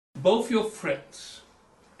Both your friends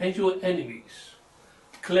and your enemies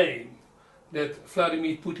claim that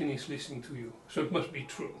Vladimir Putin is listening to you, so it must be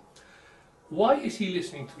true. Why is he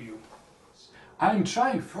listening to you? I'm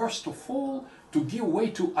trying first of all to give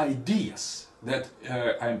way to ideas that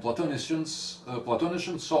I'm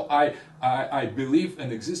Platonician, so I believe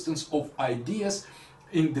in existence of ideas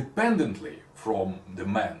independently from the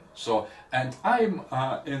man. So, and I'm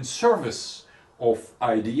in service of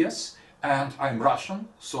ideas, and I'm Russian,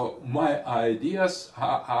 so my ideas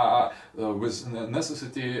are with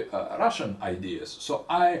necessity Russian ideas. So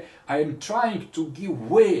I'm trying to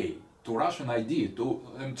give way to Russian idea.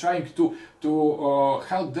 I'm trying to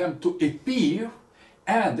help them to appear,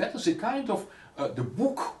 and that is a kind of the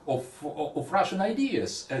book of Russian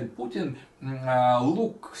ideas. And Putin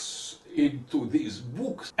looks into these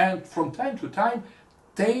books, and from time to time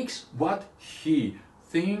takes what he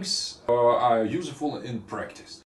thinks are useful in practice.